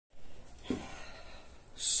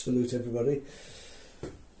Salute everybody.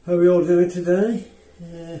 How are we all doing today?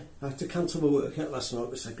 I had to cancel my workout last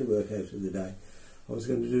night, my second workout of the day. I was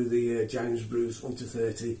going to do the James Brews 1 to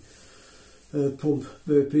 30 pump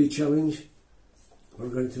burpee challenge.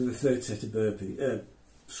 I'm going to the third set of burpee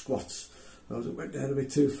squats. I went down a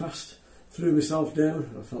bit too fast, threw myself down,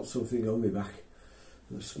 and I felt something on my back,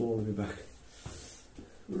 on the small of my back,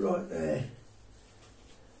 right there,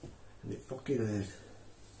 and it fucking hurt.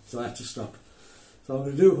 So I had to stop. So I'm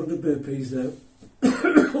going to do 100 burpees now,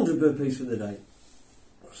 100 burpees for the day.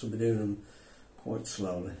 So I'll be doing them quite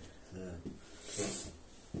slowly.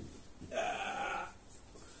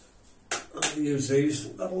 I'll use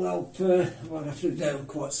these, that'll help. I won't have to down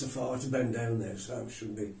quite so far to bend down there, so it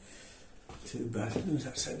shouldn't be too bad. Who's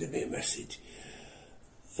that sending me a message?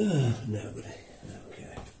 Nobody.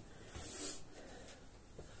 Okay.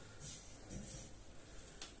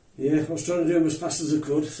 Yeah, I was trying to do them as fast as I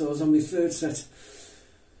could, so I was on my third set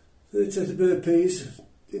of burpees,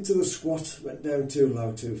 into the squat, went down too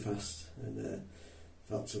low too fast, and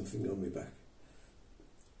felt something on my back.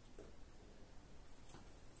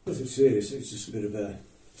 Nothing serious, it's just a bit of a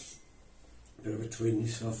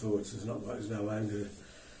twinge, so I thought there's no way I'm going to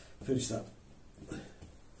finish that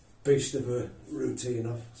beast of a routine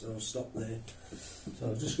off, so I'll stop there. So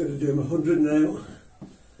I'm just going to do my 100 now,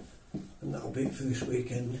 and that'll be it for this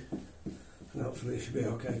weekend, and hopefully it should be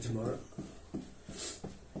okay tomorrow.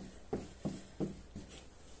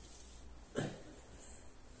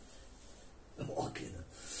 I'm walking.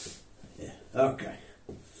 Yeah, okay.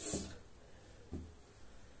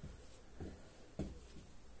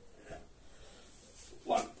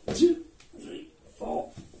 One, two, three,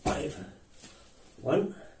 four, five.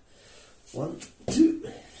 One, two,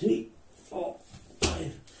 three, four,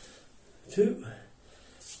 five. Two.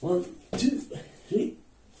 1, 2, 3,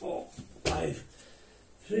 4, 5.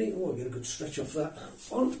 3. Oh, I get a good stretch off that.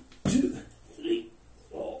 1, 2, 3,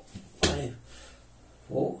 4, 5.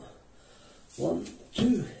 4. 1,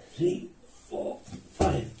 2, 3, 4,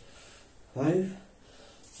 5. 5.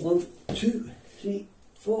 1, 2, 3,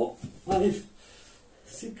 4, 5.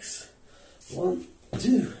 6. 1,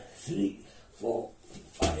 2, 3, 4,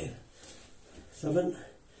 5. 7.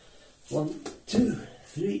 1, 2,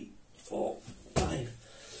 3, 4, 5.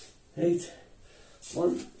 8.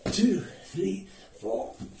 1, 2, 3,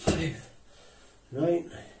 4, 5.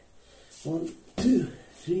 9. 1, 2,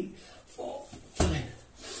 3, 4, 5.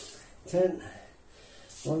 10.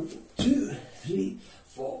 1, 2, 3,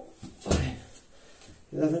 4, 5.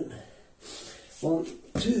 11. 1,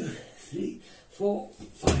 2, 3, 4,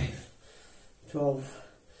 5. 12.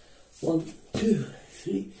 1, 2,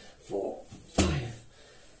 3, 4, 5.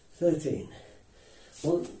 13.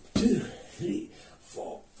 1, 2, 3,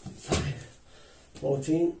 4, 5.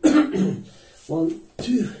 14. 1,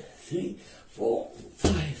 2, 3, 4,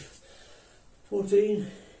 5. 14.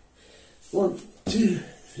 1, 2,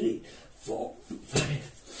 3, 4, 5.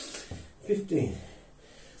 15.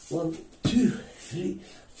 1, 2, 3,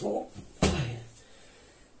 4, 5.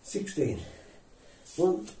 16.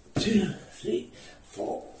 1, 2, 3,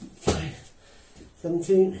 4, 5.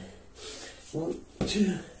 17. 1,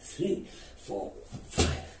 2, 3, 4, 5.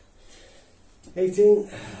 18.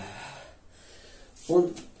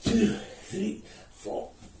 1, 2, 3, 4,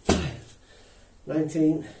 5.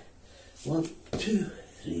 19. 1, 2,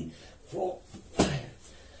 3, 4, 5.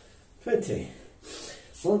 20.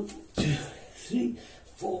 1, 2, 3,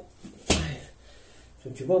 4, 5.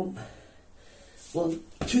 21. 1,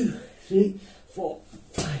 2, 3, 4,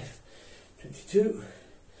 5. 22.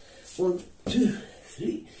 1, 2,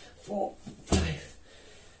 3, 4, 5.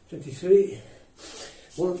 23.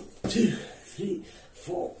 1, 2, 3,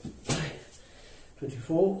 4, 5.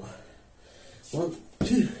 24. 1,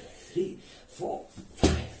 2, 3, 4, 5.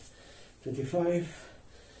 25.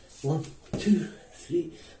 1, 2,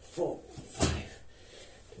 3, 4, 5.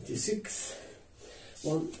 26.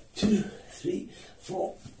 1, 2, 3,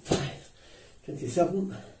 4, 5.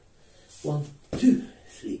 27. 1, 2,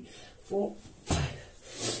 3, 4, 5.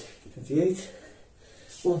 28.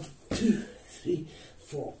 1, 2, 3,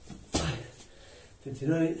 4, 5.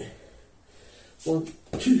 29. 1,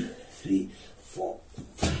 2, 3, 4,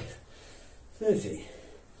 5. 30.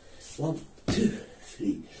 1, 2,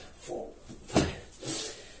 3, 4, 5.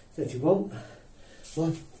 31.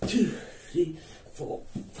 1, 2, 3, 4,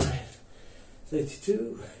 5.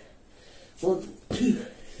 32. 1, 2,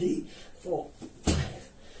 3, 4, 5.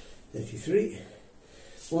 33.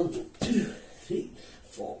 1, 2, 3,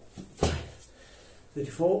 4, 5.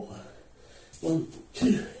 34. 1,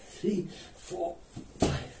 2, 3, 4, 5.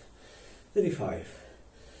 35.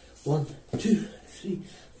 1, 2, 3,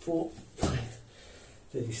 4, 5.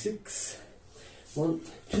 36. 1,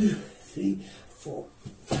 2, 3, 4,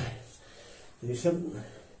 5. 37.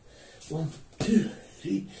 1, 2,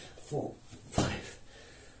 3, 4, 5.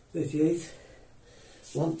 38.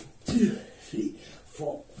 1, 2, 3,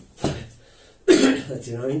 4, 5.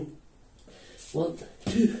 39. 1,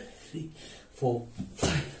 2, 3, 4, 5.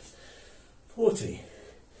 40.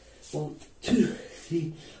 1, 2,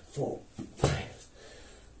 3, 4, 5.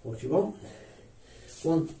 41.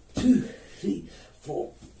 1, 2, 3,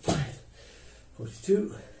 4, 5.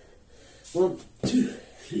 42. 1, 2,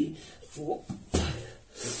 3, 4, 5.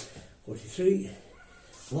 43.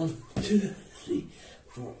 1, 2, 3,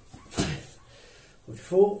 4, 5.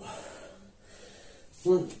 44.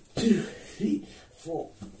 1, 2, 3, 4,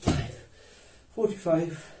 5.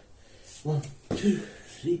 45. 1, 2,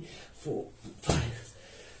 3, 4, 5.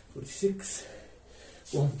 46.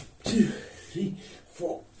 1, 2, 3,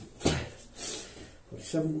 4, 5.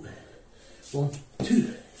 47. 1,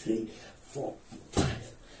 2, 3, 4, 5.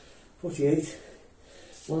 48.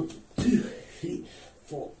 1, 2, 3,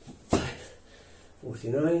 4, 5.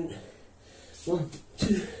 49. 1,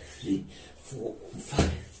 2, 3, 4, 5.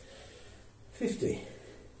 50.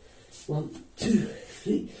 1, 2,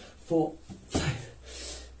 3, 4, 5.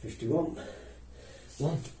 51.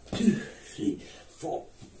 1, 2, 3, 4,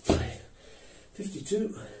 5.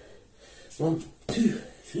 52. 1, 2,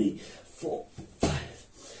 3, 4, 5.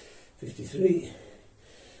 53.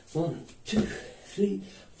 1, 2, 3,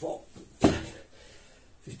 4, 5.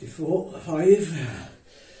 54. 5.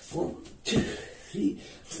 1, 2, 3,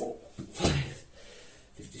 4, 5.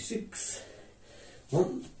 56.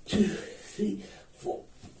 1, 2, 3, 4,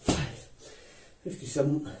 5.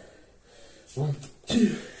 57. 1, 2,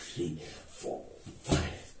 3, 4, 5.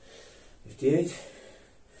 58.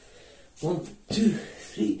 1, 2,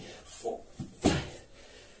 3, 4, 5.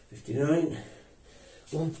 59.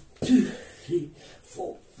 1, 2, 3,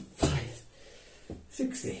 4, 5.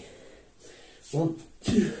 60. 1,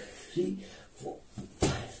 2, 3, 4, 5.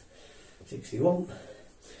 61.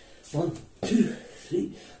 1, 2,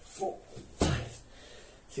 3, 4, 5.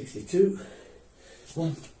 62.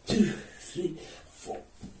 1, 2, 3, 4,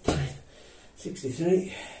 5.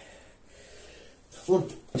 63. 1,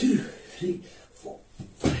 2, 3, 4,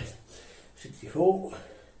 5. 64.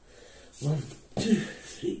 1, 2,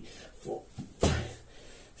 3, 4, 5.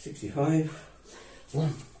 65.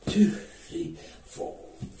 1, 2, 3, 4,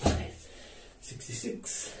 5.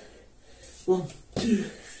 66. 1, 2,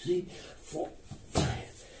 3, 4, 5.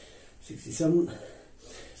 67.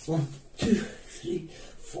 1, 2, 3,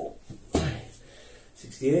 4, 5.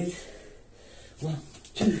 68. 1,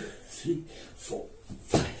 2, 3, 4,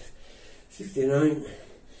 5. 69.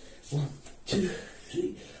 1, 2,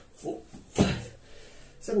 3, 4, 5.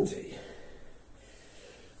 70.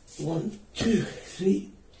 1, 2,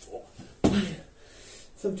 3, 4, 5.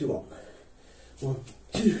 71. 1,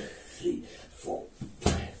 2, 3, 4,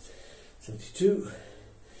 5. 72.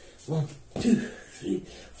 1, 2, 3,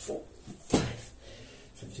 4, 5.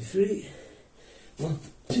 73. 1,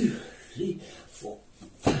 2, 3, 4,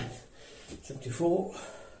 5. 74.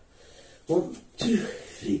 1, 2,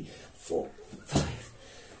 3, 4, 5.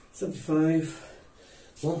 75.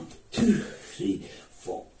 1, 2, 3,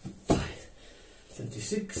 4, 5.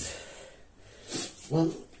 76.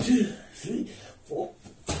 1, 2, 3, 4,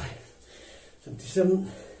 5. 77.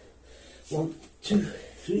 1, 2,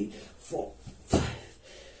 3, 4, 5.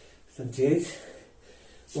 78.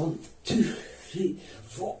 1, 2, 3,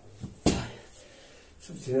 4, 5.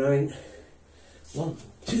 79. 1,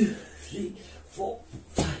 2, 3, 4,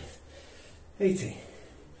 5. 80.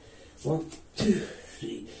 1, 2,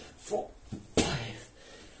 3, 4, 5.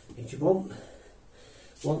 81.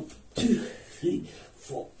 1, 2, 3,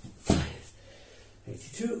 4, 5.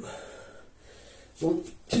 82. 1,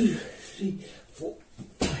 2, 3, 4,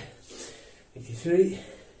 5. 83.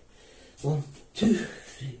 1, 2,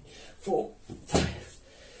 3, 4, 5.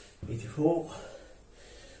 84.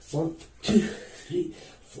 1, 2, 3,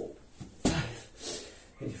 4, 5.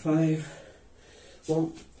 85.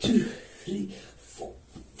 1, 2, 3, 4,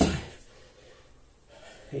 5.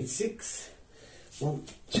 86. 1,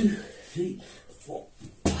 2, 3, 4,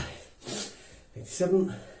 5.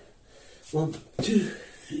 87. 1, 2,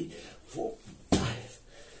 3, 4, 5.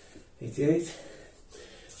 88.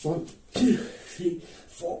 1, 2, 3,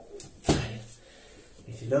 4, 5.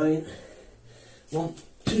 89. 1,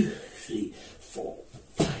 2, 3, 4,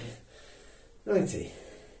 5. 90.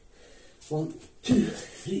 1, 2,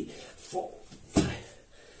 3, 4, 5.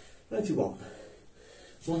 91.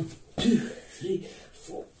 1, 2, 3,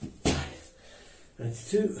 4, 5.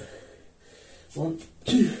 92. 1,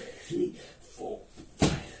 2, 3, 4, 5.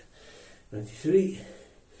 93.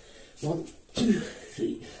 1, 2,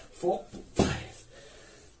 3, 4, 5.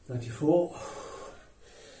 94.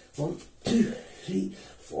 1, 2, 3,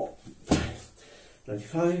 4, 5.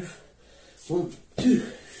 95. 1, 2,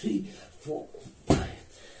 3, 4, 5.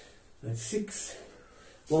 96.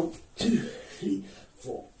 1, 2, 3,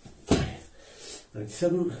 4, 5.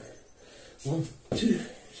 97. 1, 2,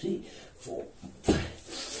 3, 4, 5.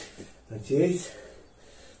 98.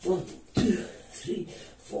 1, 2, 3,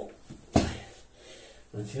 4, 5.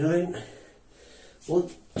 99. 1,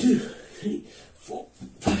 2, 3, 4,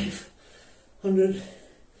 5. 100.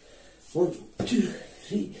 1, 2,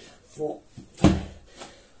 3, 4, 5.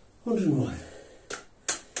 101.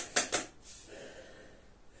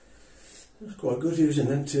 That's quite good using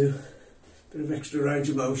them too. Bit of extra range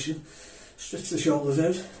of motion. Stretch the shoulders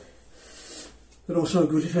out. But also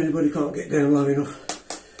good if anybody can't get down low enough.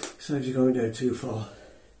 Saves you going down too far.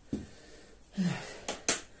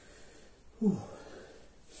 Ooh.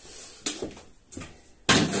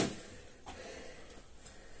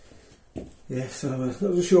 Yeah, so that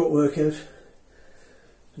was a short workout.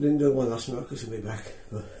 I didn't do one last night because of my back,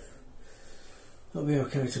 but I'll be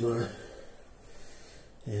okay tomorrow.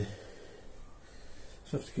 Yeah.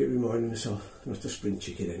 Just have to keep reminding myself not to sprint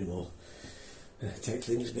chicken anymore. Take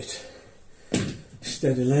things a bit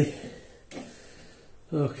steadily.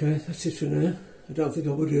 Okay, that's it for now. I don't think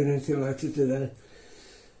I'll be doing anything later today.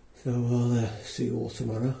 So I'll see you all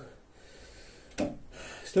tomorrow.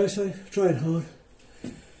 Stay safe, train hard,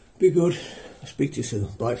 be good. I'll speak to you soon.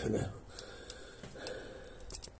 Bye for now.